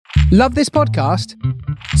Love this podcast?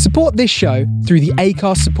 Support this show through the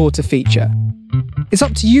Acast supporter feature. It's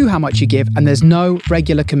up to you how much you give, and there's no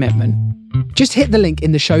regular commitment. Just hit the link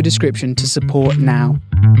in the show description to support now.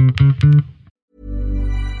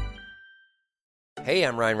 Hey,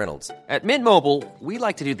 I'm Ryan Reynolds. At Mint Mobile, we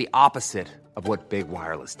like to do the opposite of what Big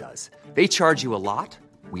Wireless does. They charge you a lot,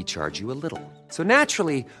 we charge you a little. So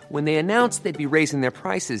naturally, when they announced they'd be raising their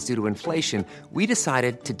prices due to inflation, we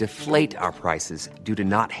decided to deflate our prices due to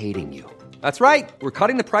not hating you. That's right. We're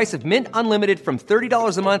cutting the price of Mint Unlimited from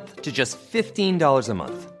 $30 a month to just $15 a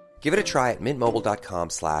month. Give it a try at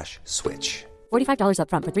mintmobile.com/switch. $45 up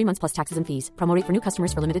front for 3 months plus taxes and fees. Promo rate for new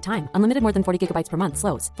customers for limited time. Unlimited more than 40 gigabytes per month.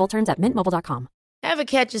 Slows full terms at mintmobile.com. Ever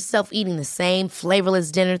catch yourself eating the same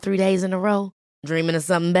flavorless dinner 3 days in a row? Dreaming of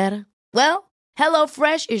something better? Well,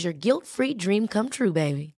 HelloFresh is your guilt-free dream come true,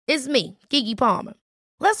 baby. It's me, Keke Palmer.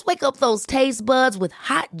 Let's wake up those taste buds with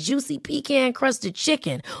hot, juicy pecan-crusted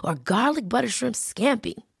chicken or garlic butter shrimp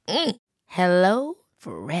scampi. Hello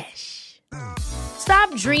Fresh.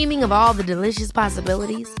 Stop dreaming of all the delicious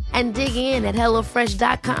possibilities and dig in at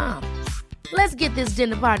HelloFresh.com. Let's get this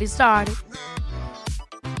dinner party started.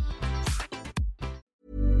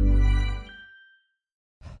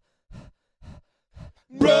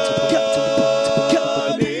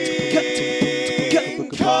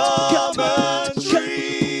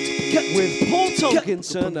 With Paul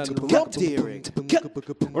Tomkinson and Rob Deering.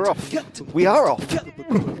 We're off. We are off.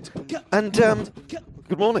 And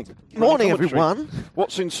good morning. Morning, everyone.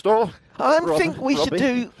 What's in store? I think we should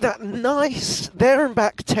do that nice there and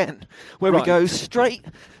back 10, where we go straight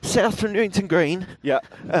south from Newington Green,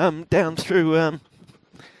 down through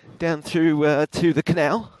to the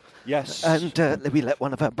canal. Yes. And we let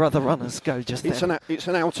one of our brother runners go just then. It's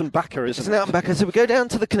an out and backer, isn't it? It's an out and backer. So we go down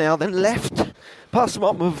to the canal, then left, past the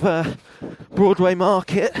bottom of Broadway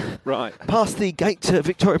Market, right, past the gate to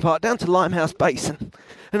Victoria Park, down to Limehouse Basin,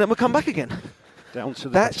 and then we'll come back again. Down to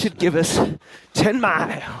that should give us 10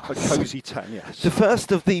 miles. A cosy 10, yes. The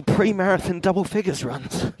first of the pre-marathon double figures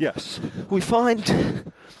runs. Yes. We find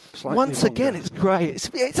Slightly once longer. again it's grey.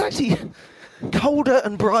 It's actually colder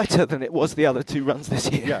and brighter than it was the other two runs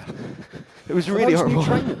this year. Yeah. It was really horrible. New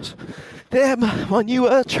trainers? They're my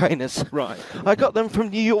newer trainers. Right. I got them from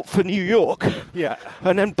New York for New York. Yeah.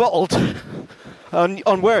 And then bottled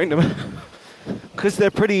on wearing them because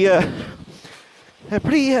they're pretty.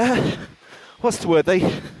 What's the word? They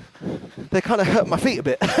kind of hurt my feet a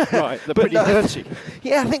bit. Right. They're pretty dirty.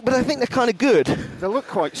 Yeah, I think they're kind of good. They look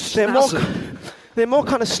quite snazzy. They're more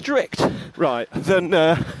kind of strict. Right. Than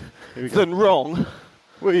wrong.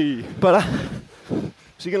 But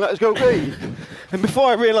so you can let us go be. And before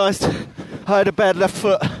I realised I had a bad left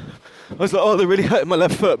foot, I was like, oh, they're really hurting my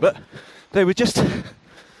left foot. But they were just...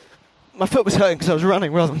 My foot was hurting because I was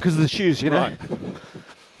running rather than because of the shoes, you know? Right.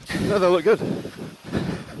 No, they look good.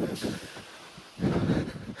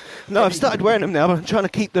 No, I've started wearing them now, but I'm trying to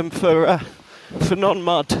keep them for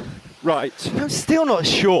non-mud. Right. I'm still not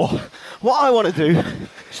sure what I want to do.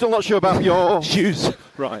 Still not sure about your shoes.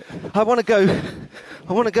 Right. I want to go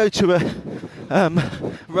to a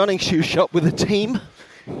running shoe shop with a team.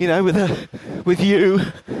 You know, with you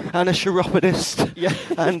and a chiropodist,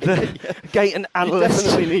 and gait and analyst.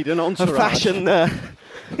 You definitely need an entourage. A fashion.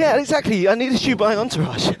 Yeah, exactly. I need a shoe buying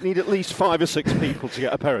entourage. Need at least 5 or 6 people to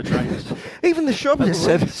get a pair of trainers. Even the chiropodist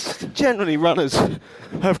said generally runners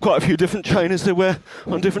have quite a few different trainers they wear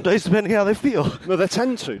on different days depending how they feel. Well, they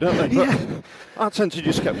tend to, don't they? Yeah. But I tend to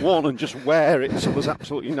just get one and just wear it so there's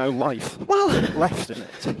absolutely no life left in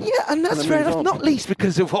it. Yeah, and that's fair enough, not least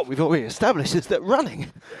because of what we've already established is that running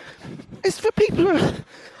is for people who are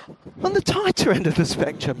on the tighter end of the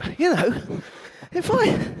spectrum. You know, if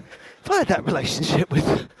I had that relationship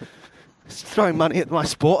with throwing money at my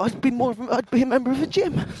sport, I'd be a member of a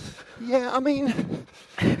gym. Yeah, I mean,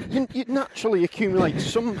 you naturally accumulate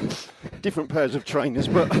some different pairs of trainers,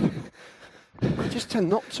 but I just tend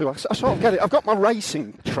not to. I sort of get it. I've got my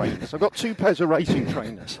racing trainers. I've got 2 pairs of racing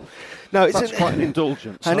trainers. No, that's quite an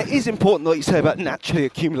indulgence. And it is important what you say about naturally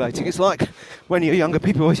accumulating. It's like when you're younger,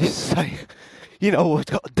 people always used to say, you know, it's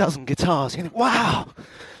got a dozen guitars. You think, wow,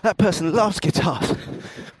 that person loves guitars.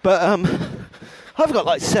 But I've got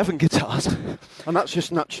like 7 guitars. And that's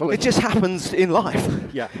just naturally. It just happens in life.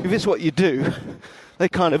 Yeah. If it's what you do, they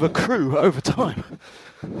kind of accrue over time.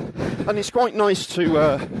 And it's quite nice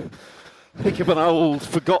to pick up an old,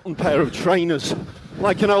 forgotten pair of trainers,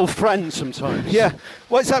 like an old friend sometimes. Yeah.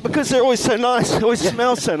 Well, is that because they're always so nice? They always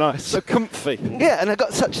smell so nice. So comfy. Yeah, and they've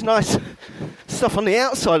got such nice stuff on the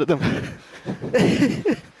outside of them.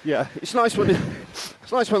 Yeah, it's nice when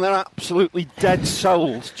they're absolutely dead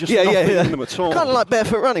sold, just not feeling them at all. Kind of like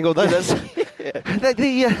barefoot running, although that's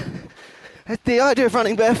The idea of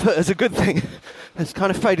running barefoot is a good thing. It's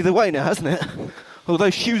kind of faded away now, hasn't it? Although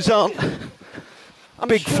shoes aren't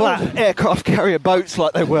big flat aircraft carrier boats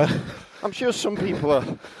like they were. I'm sure some people are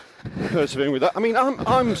persevering with that. I mean,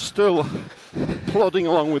 I'm still plodding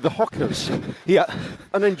along with the Hockers. Yeah.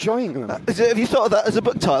 And enjoying them. Have you thought of that as a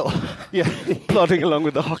book title? Yeah. Plodding along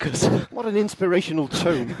with the Hockers. What an inspirational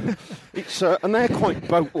tome. It's and they're quite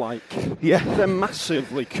boat-like. Yeah. They're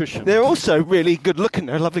massively cushioned. They're also really good looking.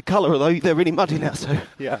 They're a lovely colour, although they're really muddy now, so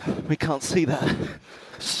yeah, we can't see that.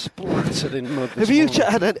 Splattered in mud. Have you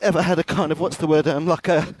ever had a kind of, what's the word, like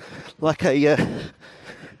a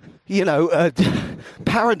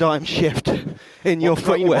paradigm shift in your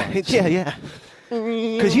footwear? Yeah.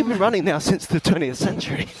 Because you've been running now since the 20th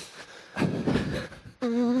century.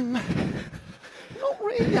 Not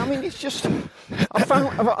really. I mean, it's just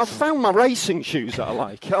I've found my racing shoes that I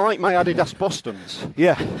like. I like my Adidas Bostons.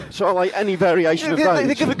 Yeah. So I like any variation of those.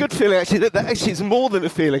 They give a good feeling, actually. That actually is more than a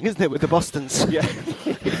feeling, isn't it, with the Bostons? Yeah.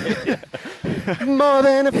 More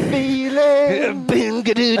than a feeling. and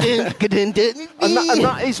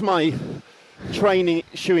that is my training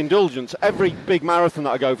shoe indulgence. Every big marathon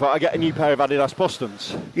that I go for, I get a new pair of Adidas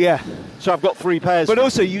Bostons. Yeah. So I've got 3 pairs. But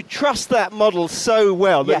also, you trust that model so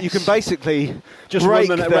well that you can basically just break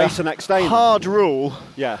run the race the next day. Hard rule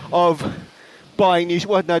of buying new.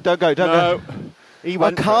 Well, no, don't go. He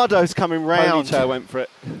went. Ricardo's coming round. Ponytail went for it.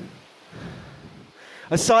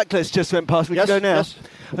 A cyclist just went past. We can go now. Yes.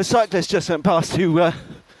 A cyclist just went past who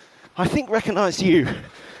I think recognised you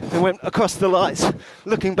and went across the lights,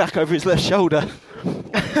 looking back over his left shoulder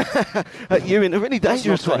at you in a really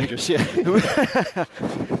dangerous way. Dangerous, yeah.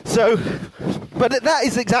 So, but that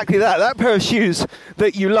is exactly that. That pair of shoes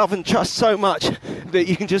that you love and trust so much that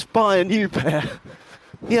you can just buy a new pair.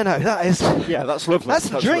 You know, that is... Yeah, that's lovely. That's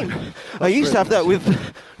the dream. I used to have that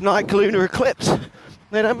with Nike Lunar Eclipse.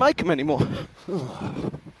 They don't make them anymore.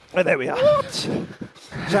 Oh, there we are. What?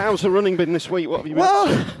 So how's the running been this week? What have you been?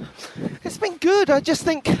 Well, it's been good. I just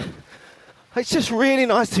think it's just really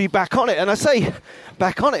nice to be back on it. And I say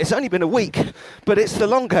back on it, it's only been a week, but it's the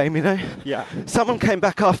long game, you know? Yeah. Someone came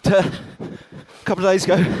back after a couple of days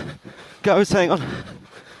ago, was saying on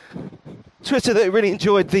Twitter that they really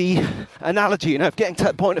enjoyed the analogy, you know, of getting to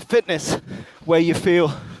that point of fitness where you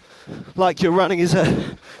feel like your running is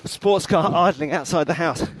a sports car idling outside the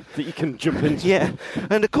house. That you can jump into. Yeah,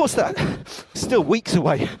 and of course that's still weeks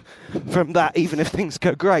away from that, even if things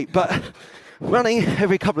go great. But running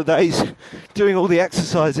every couple of days, doing all the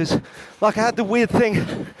exercises, like I had the weird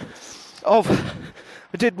thing of,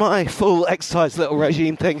 I did my full exercise little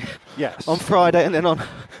regime thing on Friday, and then on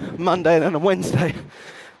Monday, and then on Wednesday.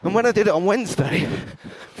 And when I did it on Wednesday,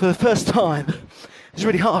 for the first time, it was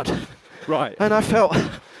really hard. Right. And I felt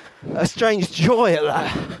a strange joy at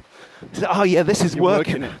that. So, oh yeah, this is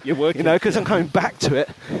working. You're working. You know, because I'm coming back to it.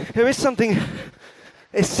 There is something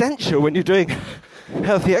essential when you're doing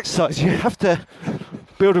healthy exercise. You have to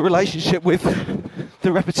build a relationship with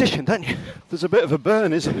the repetition, don't you? There's a bit of a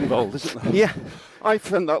burn, involved, isn't there? Yeah. I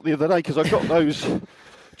found that the other day because I got those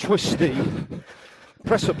twisty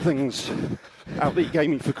press-up things out that you gave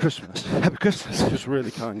me for Christmas. Happy Christmas. It was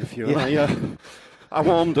really kind of you. Yeah. And I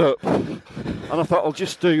warmed up, and I thought I'll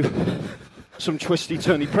just do some twisty,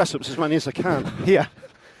 turny press-ups as many as I can. Yeah.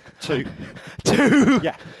 2.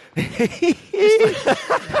 Yeah.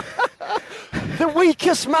 The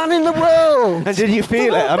weakest man in the world. And did you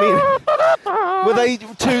feel it? I mean, were they 2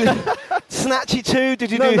 snatchy 2?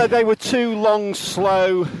 Did you do? No, they were 2 long,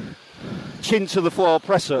 slow, chin to the floor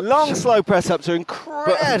press-ups. Long, slow press-ups are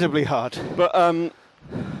incredibly hard. But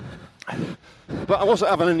I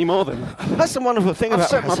wasn't having any more than that. That's the wonderful thing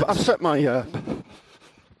about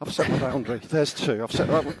I've set my boundary. There's 2.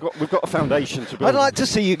 We've got a foundation to build. I'd like to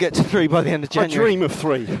see you get to 3 by the end of January. I dream of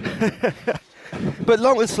 3. But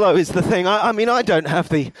long and slow is the thing. I mean, I don't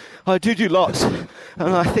have I do lots, and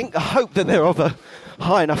I hope that they're of a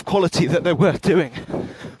high enough quality that they're worth doing.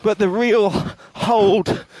 But the real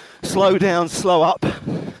hold, slow down, slow up,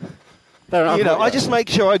 I just make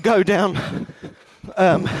sure I go down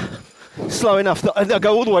slow enough that I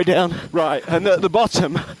go all the way down. Right. And at the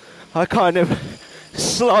bottom, I kind of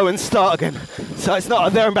slow and start again. So it's not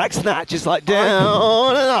a there and back snatch, it's like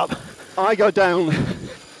down and up. I go down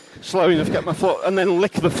slow enough to get my foot and then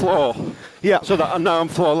lick the floor. Yeah. So that I know I'm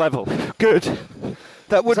floor level. Good.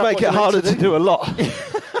 That would make it harder to do a lot.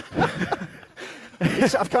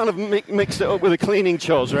 I've kind of mixed it up with the cleaning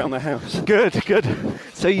chores around the house. Good.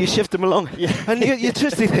 So you shift them along. Yeah. And your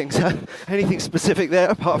twisty things, anything specific there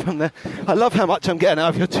apart from the... I love how much I'm getting out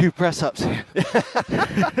of your 2 press-ups here.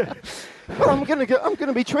 Well, I'm going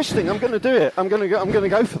to be twisting. I'm going to do it. I'm going to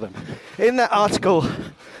go for them. In that article,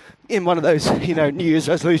 in one of those, New Year's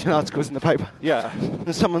resolution articles in the paper. Yeah.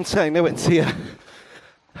 And someone saying they went to see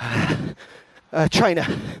a trainer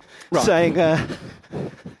saying,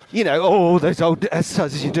 all those old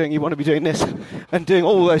exercises you're doing, you want to be doing this and doing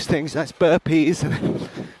all those things. That's burpees and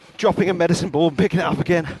dropping a medicine ball and picking it up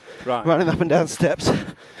again, running up and down steps.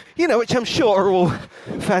 Which I'm sure are all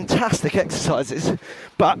fantastic exercises,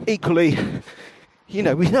 but equally, we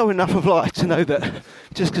know enough of life to know that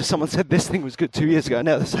just because someone said this thing was good 2 years ago, and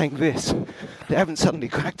now they're saying this, they haven't suddenly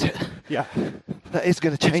cracked it. Yeah. That is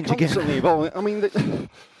going to change it's constantly again. Evolving. I mean,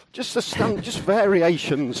 just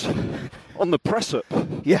variations on the press-up.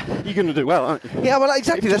 Yeah. You're going to do well, aren't you? Yeah, well,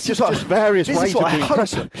 exactly. That's just various ways of doing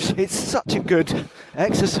press-ups. It's such a good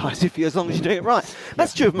exercise as long as you're doing it right.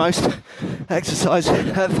 That's true of most exercise.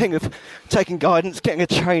 That thing of taking guidance, getting a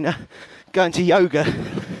trainer, going to yoga,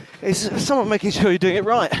 is someone making sure you're doing it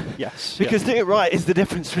right. Yes. Because doing it right is the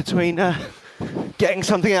difference between getting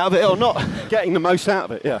something out of it or not. Getting the most out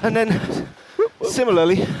of it, yeah. And then,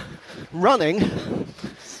 similarly, running,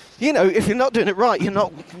 if you're not doing it right, you're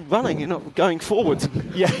not running, you're not going forwards.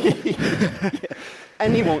 Yeah.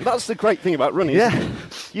 Anyone, that's the great thing about running. Yeah.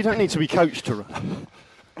 You don't need to be coached to run.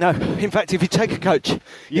 No, in fact, if you take a coach,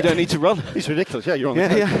 you don't need to run. It's ridiculous, yeah, you're on the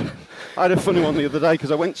coach. Yeah. I had a funny one the other day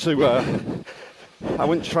because I went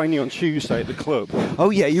training on Tuesday at the club. Oh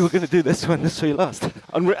yeah, you were going to do this when I saw you last.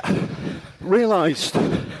 And realised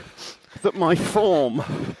that my form,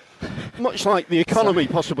 much like the economy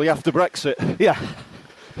possibly after Brexit,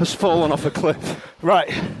 has fallen off a cliff.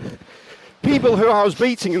 Right. People who I was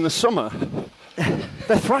beating in the summer,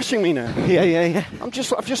 they're thrashing me now. Yeah. I've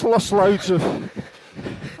just lost loads of.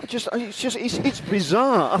 It's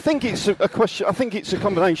bizarre. I think it's a question. I think it's a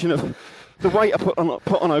combination of the weight I put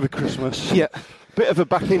on over Christmas. Yeah. Bit of a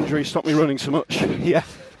back injury stopped me running so much. Yeah.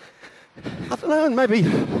 I don't know. Maybe.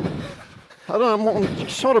 I don't know. I'm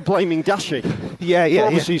sort of blaming Dashi. Yeah.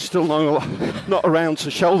 Obviously, he's still not around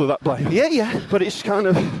to shoulder that blame. Yeah. But it's kind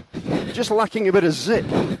of just lacking a bit of zip.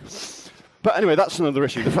 But anyway, that's another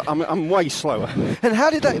issue. I'm way slower. And how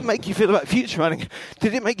did that make you feel about future running?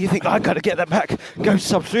 Did it make you think, I've got to get that back, go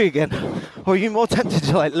sub 3 again? Or are you more tempted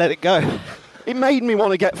to let it go? It made me want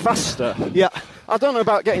to get faster. Yeah. I don't know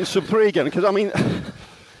about getting sub 3 again, because,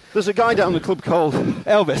 there's a guy down the club called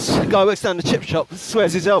Elvis. A guy who works down the chip shop,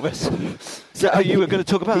 swears he's Elvis. Is that who you were going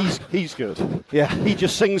to talk about? He's good. Yeah. He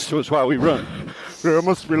just sings to us while we run. There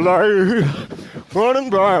must be light, running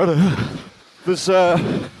brighter. There's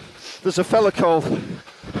a fella called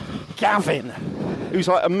Gavin, who's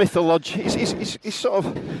like a mythology. He's so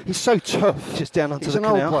tough. Just down onto He's the an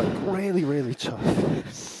canal. old bloke, really, really tough.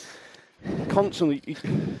 Constantly,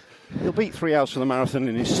 he'll beat 3 hours for the marathon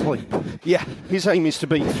in his sleep. Yeah. His aim is to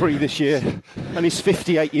beat 3 this year, and he's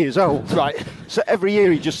 58 years old. Right. So every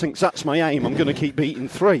year he just thinks, that's my aim, I'm going to keep beating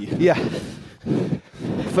 3. Yeah.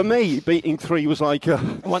 For me, beating 3 was like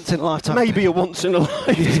once in a lifetime. maybe a once in a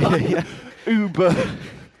lifetime. Yeah. Uber,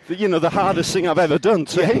 the hardest thing I've ever done.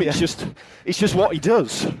 To him, it's just what he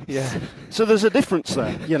does. Yeah. So there's a difference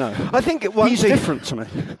there, I think he's different to me.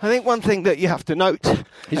 I think one thing that you have to note,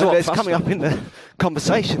 He's a lot that's faster. coming up in the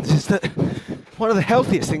conversations, is that one of the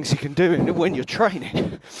healthiest things you can do when you're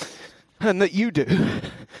training, and that you do,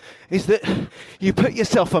 is that you put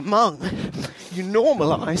yourself among, you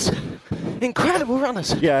normalise incredible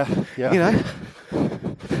runners. Yeah. Yeah,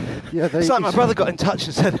 Yeah, it's like my brother got in touch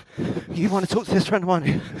and said, you want to talk to this friend of mine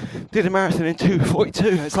who did a marathon in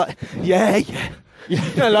 2:42? It's like, yeah.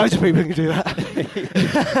 Loads of people who can do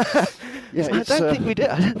that. Yeah, I don't think we do.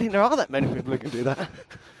 I don't think there are that many people who can do that.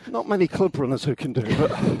 Not many club runners who can do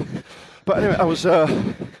it, but anyway, I was,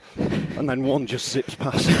 and then one just zips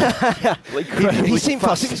past. He seemed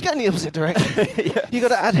fast. He was going the opposite direction. Yeah. You got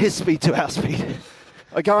to add his speed to our speed.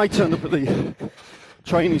 A guy turned up at the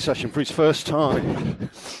training session for his first time,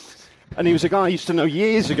 and he was a guy I used to know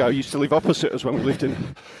years ago. He used to live opposite us when we lived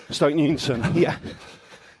in Stoke Newington. Yeah.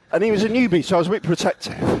 And he was a newbie, so I was a bit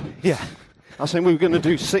protective. Yeah. I was saying we were going to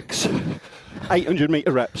do 6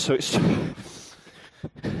 800-metre reps, so it's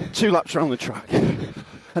 2 laps around the track.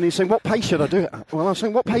 And he's saying, what pace should I do it at? Well, I was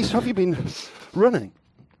saying, what pace have you been running?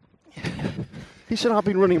 He said, I've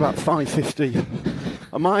been running about 5:50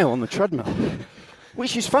 a mile on the treadmill,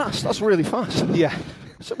 which is fast. That's really fast. Yeah.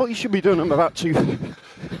 I said, well, you should be doing them about 2:50,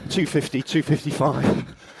 2:55.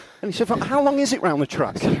 And he said, well, how long is it round the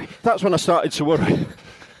track? That's when I started to worry.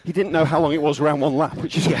 He didn't know how long it was around one lap,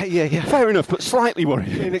 which is Yeah. fair enough, but slightly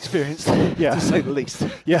worrying. Inexperienced, Yeah. to say the least.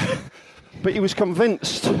 Yeah, but he was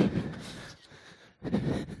convinced.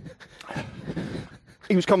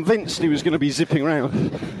 He was convinced he was going to be zipping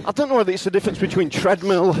around. I don't know whether it's the difference between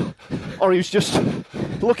treadmill or he was just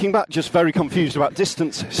looking back, just very confused about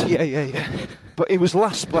distances. Yeah. But it was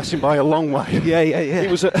last, bless him, by a long way. Yeah.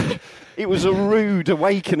 It was a rude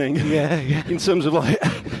awakening. Yeah. In terms of like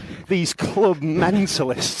these club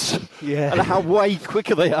mentalists. Yeah. And how way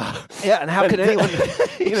quicker they are. Yeah, and how could anyone,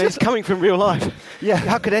 it's coming from real life. Yeah.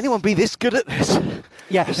 How could anyone be this good at this?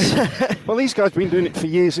 Yes. Well, these guys have been doing it for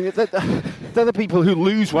years, and they're the people who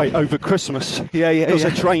lose weight over Christmas. Yeah. Because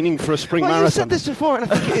they're training for a spring marathon. You said this before,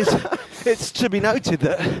 and I think it's to be noted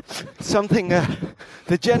that something,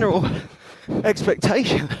 the general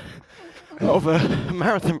expectation of a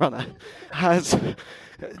marathon runner has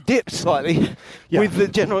dipped slightly with the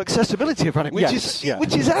general accessibility of running, which is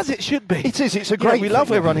as it should be. It is. It's a great. We love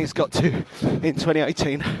where running's got to in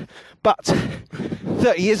 2018, but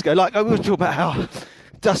 30 years ago, like I was talking about how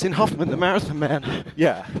Dustin Hoffman, the marathon man,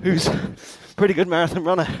 who's a pretty good marathon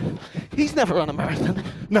runner, he's never run a marathon.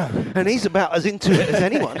 No, and he's about as into it as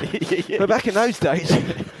anyone. But back in those days,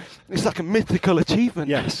 it's like a mythical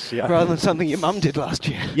achievement, rather than something your mum did last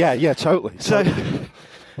year. Yeah, totally. So,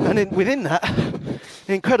 and within that,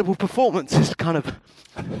 incredible performance is kind of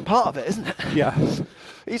part of it, isn't it? Yeah.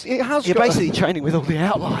 It has. You're basically training with all the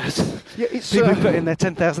outliers. Yeah, it's people who put in their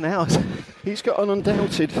 10,000 hours. He's got an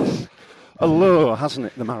undoubted allure, hasn't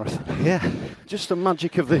it? The marathon. Yeah. Just the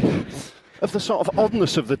magic of the sort of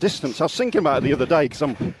oddness of the distance. I was thinking about it the other day because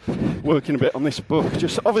I'm working a bit on this book.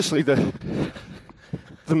 Just obviously the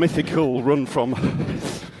mythical run from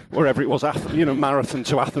wherever it was, Marathon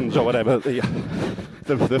to Athens or whatever.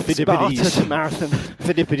 The Pheidippides. Sparta to Marathon.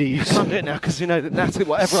 Pheidippides. I can't do it now because you know that Natalie,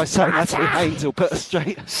 whatever I say, Natalie Haynes will put us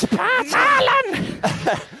straight. Spartan!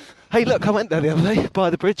 Hey, look, I went there the other day by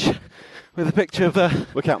the bridge with a picture of.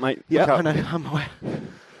 Look out, mate. Yeah, Look out. I know. I'm aware.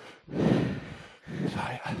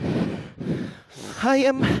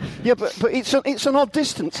 Yeah, but it's an odd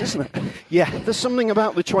distance, isn't it? Yeah. There's something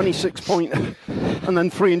about the 26 point and then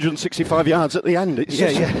 365 yards at the end. It's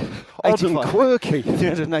just odd 85. And quirky.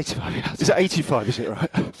 385 yards. Is it 85? Is it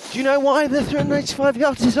right? Do you know why the 385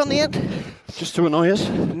 yards is on the end? Just to annoy us?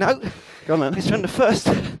 No. Go on then. It's from the first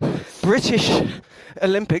British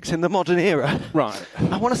Olympics in the modern era. Right.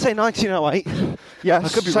 I want to say 1908. Yes. I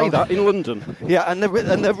could be say wrong. That in London. Yeah, and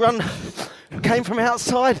the run came from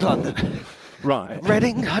outside London. Right.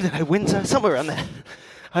 Reading, I don't know, Windsor, somewhere around there.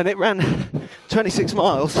 And it ran 26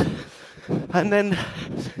 miles. And then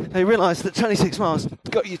they realised that 26 miles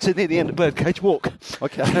got you to near the end of Birdcage Walk.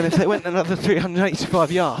 Okay. And if they went another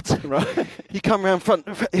 385 yards, right, you come round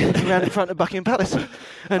in front of Buckingham Palace,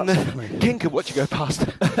 and the king could watch you go past.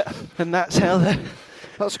 And that's how the...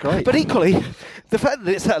 That's great. But equally, the fact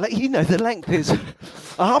that it's that, the length is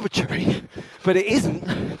arbitrary, but it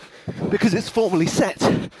isn't, because it's formally set,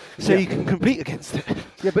 so you can compete against it.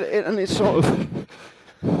 Yeah, but it's sort of...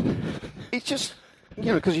 It's just...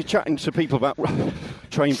 because you're chatting to people about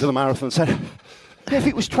training for the marathon and said, if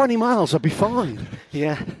it was 20 miles, I'd be fine.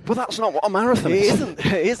 Yeah. But that's not what a marathon is.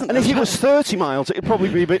 It isn't. And if it was 30 miles, it'd probably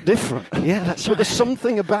be a bit different. Yeah, that's right. But there's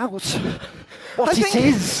something about what it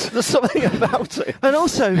is. There's something about it. And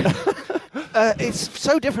also, it's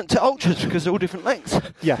so different to ultras because they're all different lengths.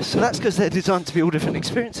 Yes. So that's because they're designed to be all different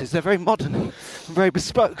experiences. They're very modern and very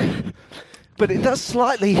bespoke. But it does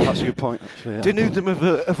slightly That's a good point, actually, yeah. denude them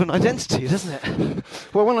of an identity, doesn't it?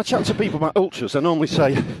 Well, when I chat to people about ultras, I normally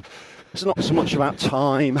say it's not so much about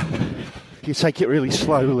time. You take it really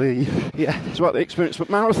slowly. Yeah. It's about the experience. But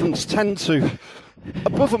marathons tend to,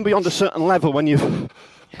 above and beyond a certain level, when you've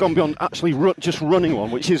gone beyond actually just running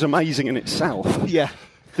one, which is amazing in itself. Yeah.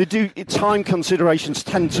 They do. Time considerations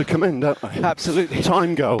tend to come in, don't they? Absolutely.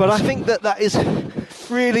 Time goals. But I think that is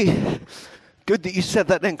really good that you said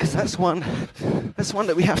that then, because that's one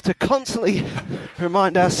that we have to constantly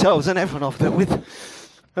remind ourselves and everyone of, that with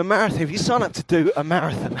a marathon, if you sign up to do a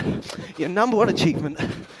marathon, your number one achievement,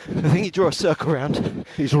 the thing you draw a circle around,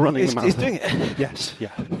 is running the marathon. Is doing it. Yes,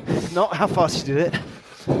 yeah. Not how fast you did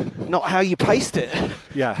it, not how you paced it.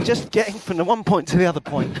 Yeah. Just getting from the one point to the other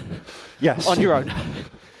point. Yes. On your own.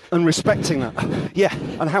 And respecting that. Yeah.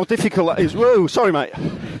 And how difficult that is. Whoa, sorry, mate.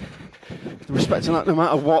 Respecting that no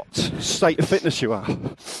matter what state of fitness you are.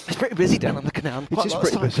 It's pretty busy down on the canal. It is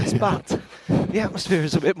pretty busy. But the atmosphere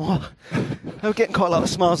is a bit more... We're getting quite a lot of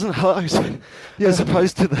smiles and hellos, as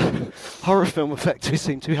opposed to the horror film effect we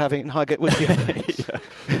seem to be having in Highgate Wood.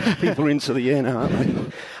 Yeah. People are into the year now, aren't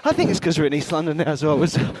they? I think it's because we're in East London now as well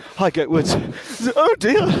as Highgate Woods. Oh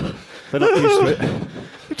dear! They're not used to it.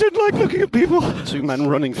 I don't like looking at people. Two men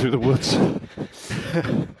running through the woods.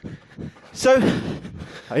 So...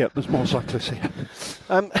 Hey, there's more cyclists here.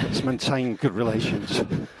 Let's maintain good relations.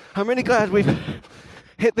 I'm really glad we've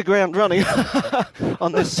hit the ground running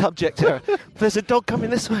on this subject area. There's a dog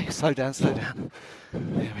coming this way. Slow down, slow down.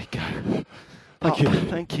 There we go. Thank you.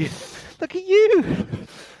 Thank you. Look at you.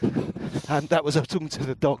 And that was talking to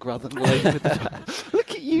the dog rather than the lady with the dog.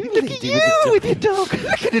 Look at you with your dog.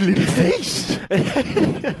 Look at the little face.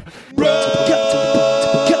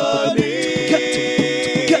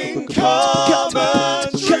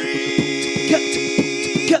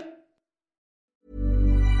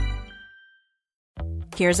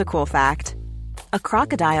 Here's a cool fact. A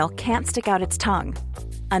crocodile can't stick out its tongue.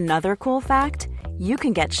 Another cool fact, you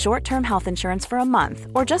can get short-term health insurance for a month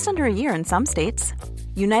or just under a year in some states.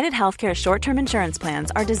 United Healthcare short-term insurance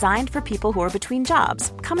plans are designed for people who are between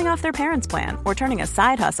jobs, coming off their parents' plan, or turning a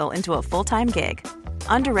side hustle into a full-time gig.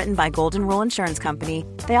 Underwritten by Golden Rule Insurance Company,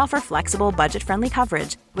 they offer flexible, budget-friendly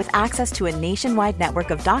coverage with access to a nationwide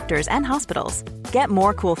network of doctors and hospitals. Get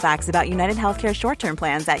more cool facts about United Healthcare short-term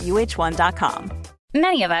plans at uh1.com.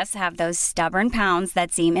 Many of us have those stubborn pounds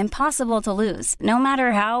that seem impossible to lose, no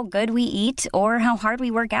matter how good we eat or how hard we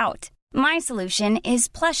work out. My solution is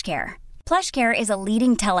PlushCare. PlushCare is a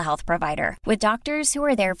leading telehealth provider with doctors who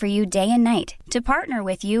are there for you day and night to partner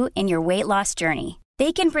with you in your weight loss journey.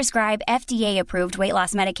 They can prescribe FDA-approved weight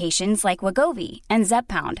loss medications like Wegovy and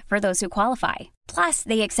Zepbound for those who qualify. Plus,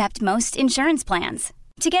 they accept most insurance plans.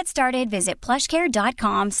 To get started, visit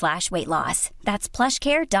plushcare.com/weightloss. That's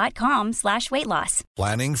plushcare.com/weightloss.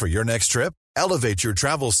 Planning for your next trip? Elevate your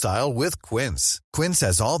travel style with Quince. Quince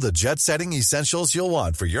has all the jet-setting essentials you'll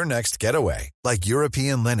want for your next getaway, like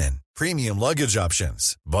European linen, premium luggage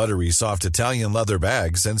options, buttery soft Italian leather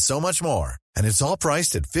bags, and so much more. And it's all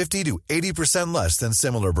priced at 50 to 80% less than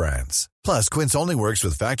similar brands. Plus, Quince only works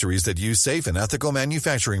with factories that use safe and ethical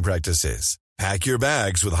manufacturing practices. Pack your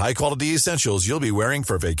bags with high-quality essentials you'll be wearing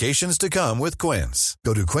for vacations to come with Quince.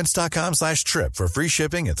 Go to quince.com/trip for free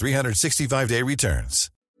shipping and 365-day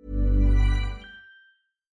returns.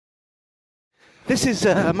 This is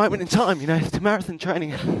a moment in time, the marathon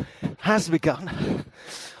training has begun.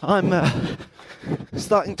 I'm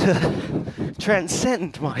starting to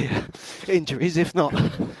transcend my injuries, if not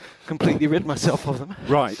completely rid myself of them.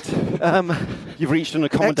 Right. You've reached an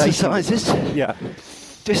accommodation. Exercises. Yeah.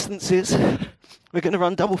 Distances. We're going to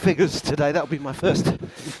run double figures today. That'll be my first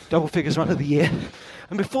double figures run of the year.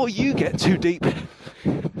 And before you get too deep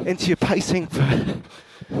into your pacing for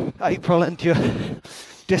April and your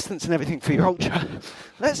distance and everything for your ultra,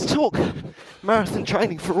 let's talk marathon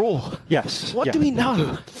training for all. Yes. What do we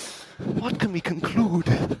know? What can we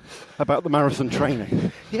conclude about the marathon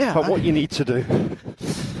training? Yeah. About what you need to do.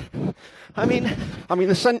 I mean,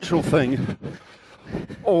 the central thing,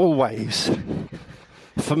 always,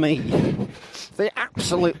 for me, the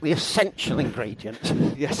absolutely essential ingredient.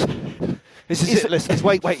 Yes. This is it, listeners.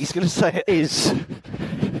 Wait, he's going to say it. Is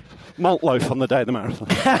malt loaf on the day of the marathon.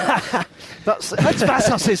 That's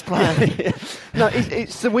Vasos's plan. No,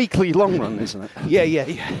 it's the weekly long run, isn't it? Yeah.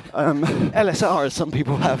 LSR, as some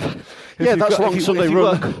people have. That's long Sunday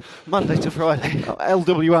run. Work Monday to Friday.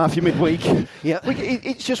 LWR for your midweek. Yeah.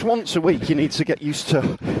 It's just once a week you need to get used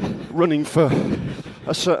to running for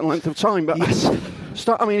a certain length of time. But yes.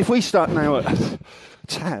 If we start now at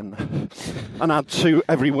 10 and add 2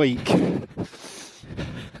 every week,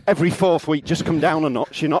 every fourth week just come down a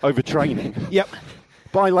notch, you're not overtraining. Yep.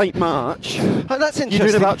 By late March, that's interesting. You're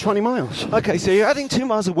doing about 20 miles. Okay, so you're adding 2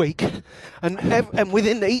 miles a week, and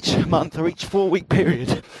within each month or each 4-week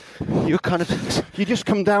period, you just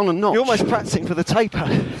come down a notch. You're almost practicing for the taper.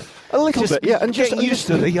 A little bit, yeah, and getting used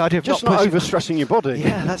to the idea of just not overstressing your body.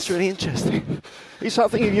 Yeah, that's really interesting. It's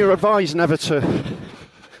that thing, you're advised never to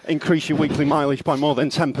increase your weekly mileage by more than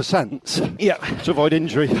 10%. Yeah. To avoid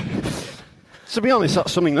injury. To be honest,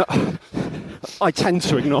 that's something that I tend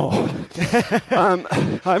to ignore. I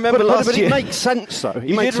remember last year. But it makes sense, though.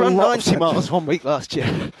 You did run 90 miles one week last year.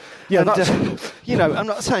 Yeah, and, that's... I'm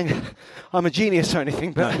not saying I'm a genius or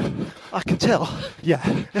anything, but I can tell. Yeah,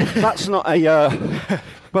 that's not a...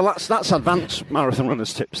 that's advanced marathon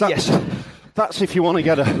runners' tips. That's if you want to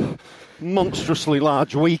get a monstrously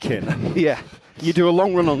large week in. Yeah. You do a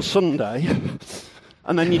long run on Sunday,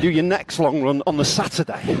 and then you do your next long run on the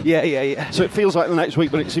Saturday. Yeah. So it feels like the next week,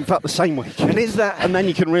 but it's in fact the same week. And is that? And then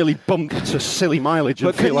you can really bump to silly mileage.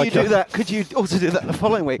 But could you also do that the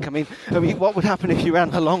following week? I mean, what would happen if you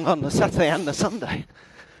ran along on the Saturday and the Sunday?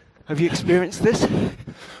 Have you experienced this?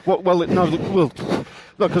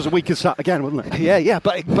 Because a week could start again, wouldn't it? Yeah,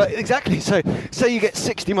 but exactly. So you get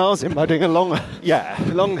 60 miles in by doing a long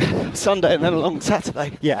Sunday and then a long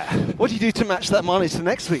Saturday. Yeah. What do you do to match that mileage the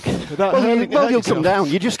next week? You'll come down.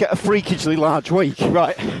 You just get a freakishly large week.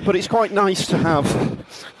 Right. But it's quite nice to have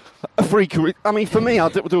a freak. I mean, for me,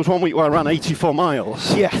 there was 1 week where I ran 84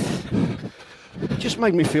 miles. Yeah. It just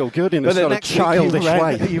made me feel good in a But the sort of next week childish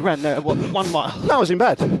way. You ran 1 mile. No, I was in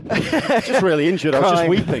bed. Just really injured. I was just Crying.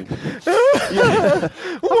 weeping.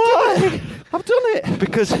 Why? I've done it.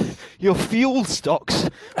 Because your fuel stocks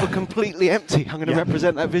were completely empty. I'm going to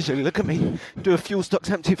represent that visually. Look at me. Do a fuel stocks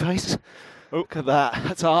empty face. Oh. Look at that.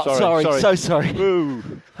 That's art. Sorry. So sorry. Ooh.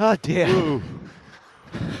 Oh dear. Ooh.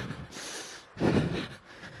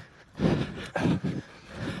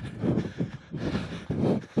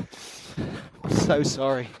 So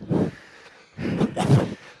sorry.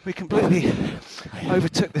 We completely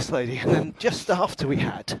overtook this lady, and then just after we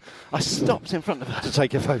had, I stopped in front of her To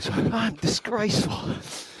take a photo. I'm disgraceful.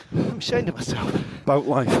 I'm ashamed of myself. Boat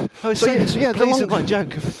life. I was So, saying, yeah, the pleased long- with my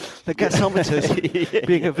joke of the gasometers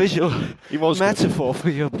being a visual metaphor for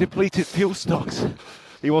your depleted fuel stocks.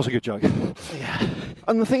 He was a good joke. Yeah.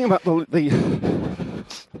 And the thing about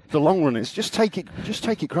the long run is just take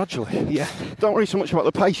it gradually. Yeah. Don't worry so much about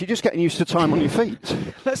the pace. You're just getting used to time on your feet.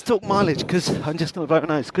 Let's talk mileage, because I'm just going to blow my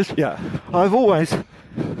nose. Because Yeah. I've always,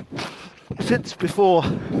 since before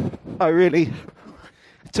I really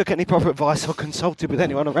took any proper advice or consulted with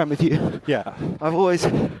anyone around with you, Yeah. I've always,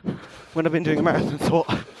 when I've been doing a marathon, thought,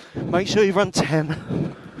 make sure you run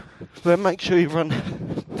 10, then make sure you run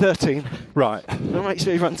 13, Right. then make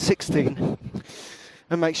sure you run 16,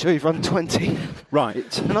 and make sure you run 20.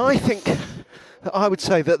 Right. And I think that I would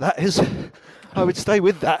say that is, I would stay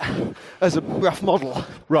with that as a rough model.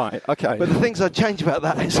 Right. Okay. But the things I'd change about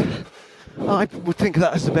that is, I would think of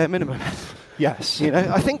that as the bare minimum. yes. You know,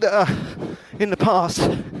 I think that in the past,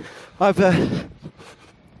 I've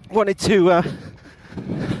wanted to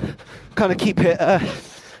kind of keep it.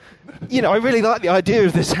 I really like the idea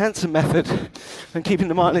of this Hanson method and keeping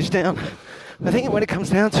the mileage down. I think when it comes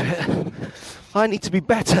down to it, I need to be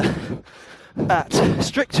better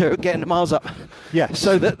stricter at getting the miles up. Yes.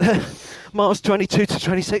 So that the miles 22 to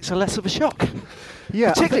 26 are less of a shock.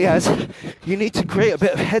 Yeah. Particularly as you need to create a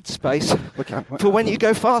bit of headspace for when you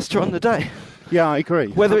go faster on the day. Yeah, I agree.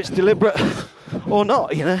 Whether it's deliberate or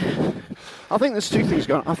not, you know. I think there's two things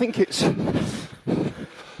going on. I think it's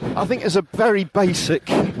a very basic,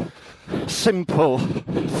 simple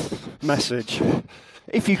message.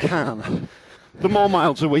 If you can, the more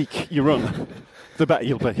miles a week you run, the better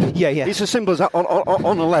you'll be. Yeah. It's as simple as that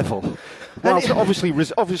on a level. And Whilst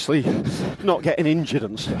obviously not getting injured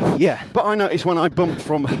and stuff. Yeah. But I noticed when I bumped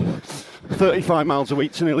from 35 miles a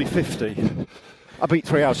week to nearly 50, I beat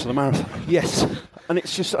 3 hours to the marathon. Yes. And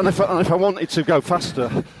it's just, and if I wanted to go faster,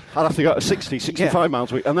 I'd have to go to 65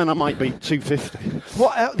 miles a week, and then I might be 250.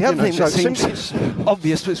 The other thing that seems it's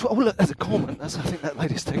obvious was, oh look, there's a cormorant. I think that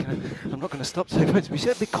lady's taking I'm not going to stop to take photos. We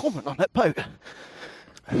see a big cormorant on that boat.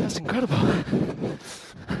 That's incredible.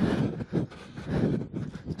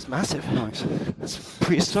 It's massive. Nice. It's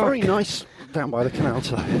prehistoric. Very nice down by the canal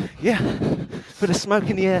today. Yeah. Bit of smoke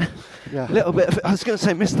in the air. Yeah. A little bit of, I was going to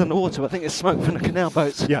say mist on the water, but I think it's smoke from the canal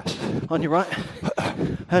boats. Yes. On your right.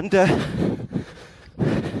 And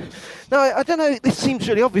no, I don't know, this seems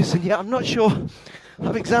really obvious, and yet I'm not sure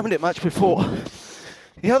I've examined it much before.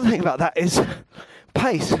 The other thing about that is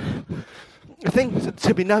pace. The thing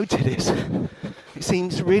to be noted is, it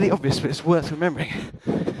seems really obvious, but it's worth remembering,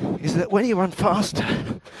 is that when you run faster,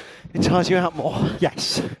 it tires you out more.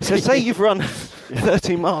 Yes. So say you've run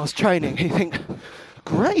 13 miles training, and you think,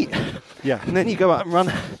 great. Yeah. And then you go out and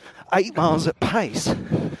run 8 miles at pace,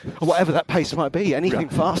 or whatever that pace might be, anything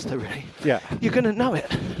faster really. Yeah. You're going to know it.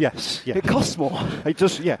 Yes. Yeah. It costs more. It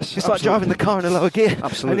does. Yes. It's like driving the car in a lower gear.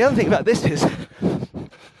 Absolutely. And the other thing about this is,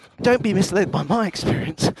 don't be misled by my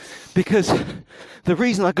experience, because the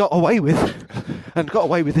reason I got away with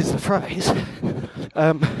is the phrase,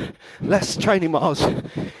 less training miles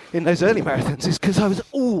in those early marathons, is because I was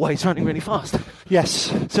always running really fast.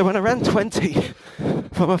 Yes. So when I ran 20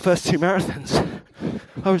 for my first 2 marathons,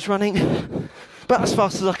 I was running about as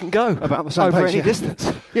fast as I can go About the same over pace, any yeah. distance.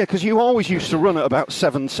 Yeah, because you always used to run at about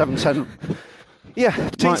 7:10. Yeah,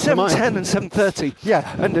 between Mine- 7:10 and 7:30.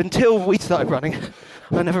 Yeah. And until we started running,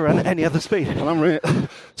 I never ran at any other speed. And I'm really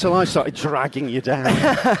till I started dragging you down.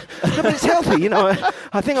 No, but it's healthy, you know.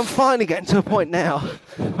 I think I'm finally getting to a point now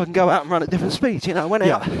I can go out and run at different speeds. You know, I went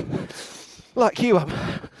out, like you, I'm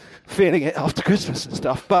feeling it after Christmas and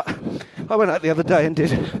stuff, but I went out the other day and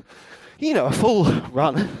did, a full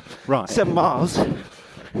run. Right. 7 miles,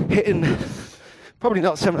 hitting probably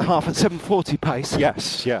not 7.5 and 7:40 pace.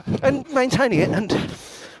 Yes. Yeah. And maintaining it and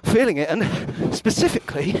feeling it, and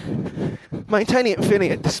specifically maintaining it and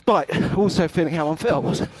feeling it despite also feeling how unfit I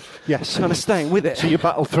was. Yes. Kind of staying with it. So you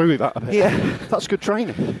battle through that a bit. Yeah. That's good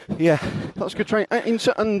training. Yeah. That's good training.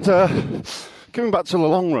 And coming back to the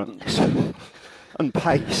long runs and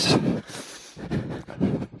pace,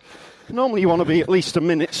 normally you want to be at least a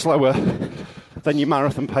minute slower than your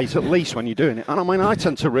marathon pace, at least when you're doing it. And I mean, I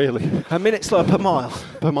tend to really... A minute slower per mile?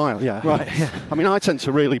 Per mile, yeah. Right, yeah. I mean, I tend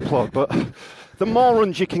to really plod, but the more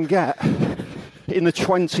runs you can get in the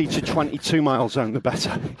 20 to 22 mile zone, the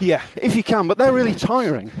better. Yeah. If you can, but they're really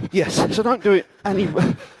tiring. Yes. So don't do it any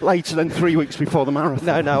later than 3 weeks before the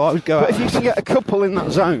marathon. No, I would go But out. if you can get a couple in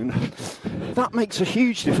that zone, that makes a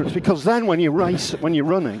huge difference, because then when you race, when you're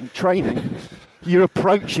running, training, you're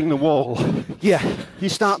approaching the wall. Yeah. You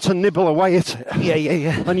start to nibble away at it.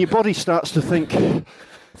 Yeah. And your body starts to think,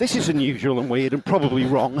 this is unusual and weird and probably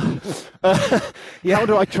wrong. How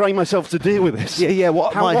do I train myself to deal with this? Yeah.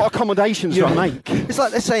 What accommodations do I make? It's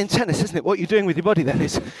like they say in tennis, isn't it? What you're doing with your body then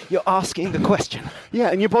is you're asking the question. Yeah,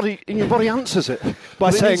 and your body answers it by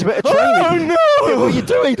but saying, it needs a bit of training. Oh no! What are you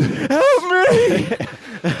doing? Help me!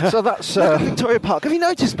 So that's Look at Victoria Park. Have you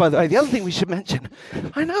noticed, by the way, the other thing we should mention?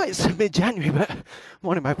 I know it's mid-January, but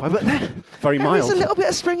morning, Mopo, but very mild. There's a little bit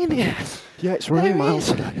of spring in here. Yeah, it's really mild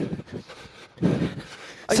today.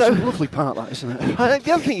 It's a lovely part, that, isn't it? I think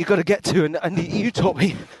the other thing you've got to get to, and you taught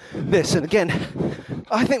me this, and again,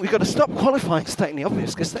 I think we've got to stop qualifying stating the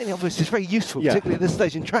obvious, because stating the obvious is very useful, particularly at this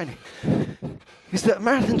stage in training, is that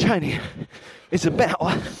marathon training is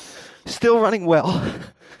about still running well,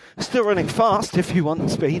 still running fast if you want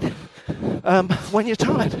speed, when you're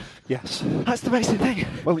tired. Yes. That's the basic thing.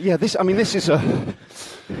 Well, yeah, this is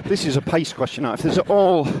a pace question now. If there's at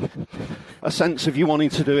all a sense of you wanting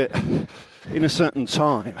to do it in a certain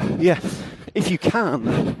time, yeah. If you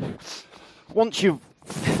can, once you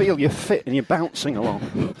feel you're fit and you're bouncing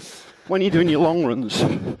along, when you're doing your long runs,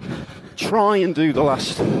 try and do the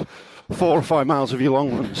last 4 or 5 miles of your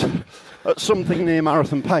long runs at something near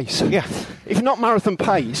marathon pace. Yeah. If not marathon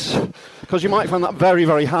pace, because you might find that very,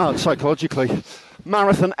 very hard psychologically,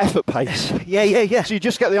 marathon effort pace. Yeah. So you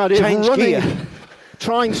just get the idea Change of running, gear.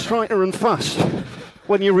 trying to run fast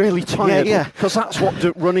when you're really tired. Yeah. Because that's what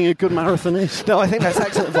running a good marathon is. No, I think that's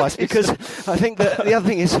excellent advice, because I think that the other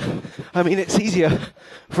thing is, I mean, it's easier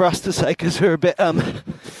for us to say because we're a bit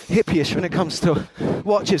hippie-ish when it comes to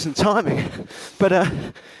watches and timing. But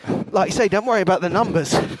like you say, don't worry about the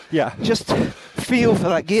numbers. Yeah. Just feel for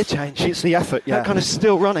that gear change. It's the effort, yeah. That kind of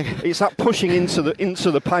still running. It's that pushing into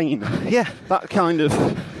the pain. Yeah. That kind of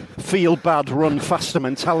feel bad, run faster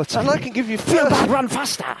mentality. And I can give you feel bad, run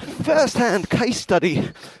faster. First-hand case study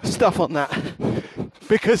stuff on that,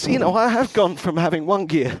 because I have gone from having one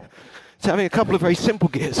gear to having a couple of very simple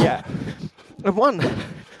gears. Yeah. And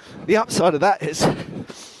the upside of that is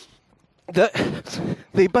that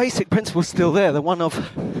the basic principle's still there, the one of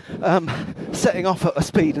setting off at a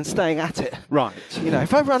speed and staying at it. Right.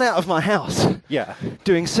 If I run out of my house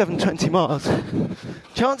doing 720 miles,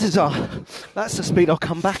 chances are that's the speed I'll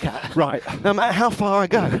come back at. Right. No matter how far I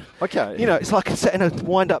go. Okay. It's like setting a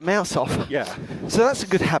wind-up mouse off. Yeah. So that's a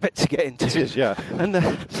good habit to get into. It is, yeah. And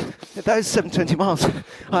those 720 miles,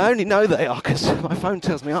 I only know they are because my phone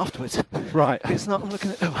tells me afterwards. Right. It's not.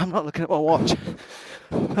 I'm not looking at my watch.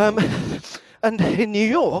 And in New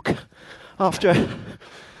York, after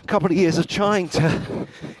a couple of years of trying to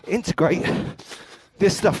integrate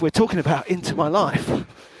this stuff we're talking about into my life,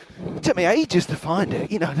 it took me ages to find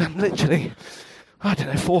it. I'm literally,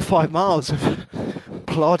 4 or 5 miles of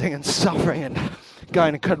plodding and suffering and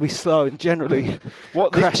going incredibly slow and generally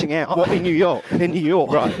crashing out. What, in New York? In New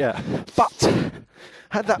York. Right, yeah. But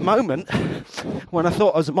had that moment when I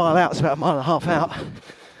thought I was a mile out, it's about a mile and a half out,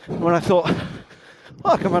 when I thought,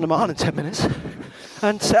 I can run a mile in 10 minutes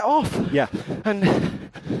and set off. Yeah. And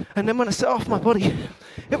then when I set off, my body,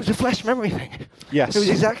 it was a flash memory thing. Yes. It was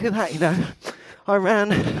exactly that, I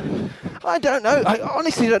ran, I don't know, I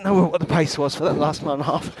honestly don't know what the pace was for that last mile and a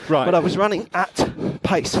half. Right. But I was running at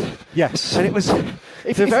pace. Yes. And it was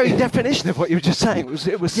the very definition of what you were just saying.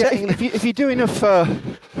 It was setting... If you do enough,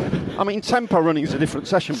 tempo running is a different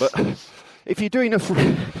session, but if you do enough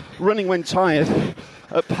running when tired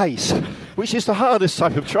at pace, which is the hardest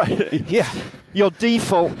type of training, your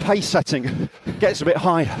default pace setting gets a bit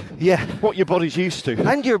higher. Yeah. What your body's used to.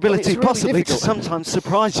 And your ability really possibly difficult. to sometimes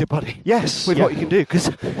surprise your body. Yes. With what you can do, because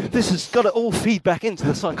this has got to all feed back into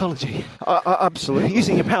the psychology. Absolutely.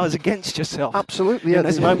 Using your powers against yourself. Absolutely. In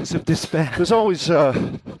those moments of despair. There's always...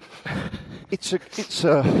 it's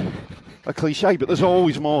a cliche, but there's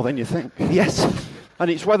always more than you think. Yes. And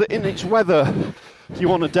it's whether you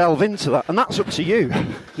want to delve into that, and that's up to you.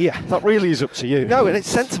 Yeah. That really is up to you. No, and it's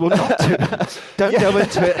sensible not to. Don't delve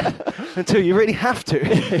into it until you really have to.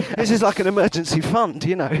 This is like an emergency fund,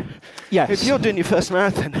 Yes. If you're doing your first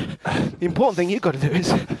marathon, the important thing you've got to do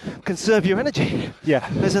is conserve your energy. Yeah.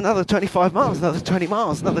 There's another 25 miles, another 20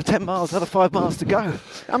 miles, another 10 miles, another 5 miles to go.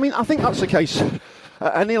 I mean, I think that's the case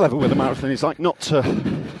at any level with a marathon. It's like not to,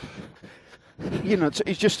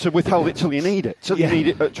 it's just to withhold it till you need it, till you need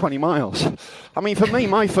it at 20 miles. I mean, for me,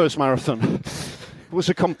 my first marathon was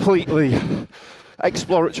a completely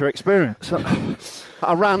exploratory experience.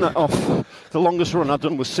 I ran it off. The longest run I'd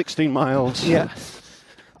done was 16 miles. Yeah.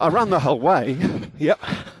 I ran the whole way. Yep.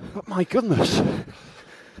 But my goodness,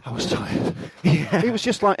 I was tired. Yeah. It was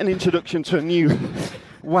just like an introduction to a new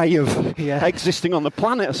way of existing on the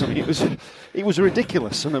planet or something. It was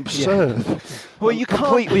ridiculous and absurd. Yeah. Well, you can't...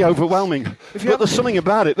 completely overwhelming. But there's something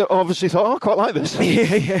about it that I obviously thought, I quite like this.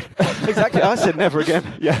 Yeah. Exactly. I said never again.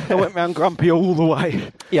 Yeah. I went round grumpy all the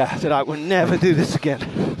way. Yeah. I said I will never do this again.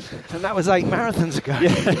 And that was 8 marathons ago.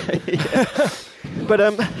 Yeah. But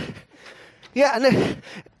and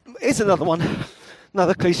it's another one,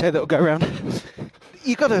 another cliche that will go around.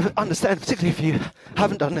 You've got to understand, particularly if you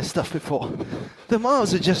haven't done this stuff before, the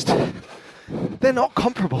miles are just, they're not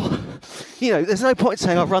comparable. There's no point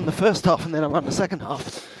saying I'll run the first half and then I'll run the second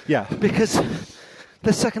half. Yeah. Because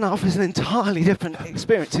the second half is an entirely different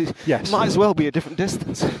experience. Yes. It might as well be a different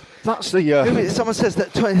distance. That's the... someone says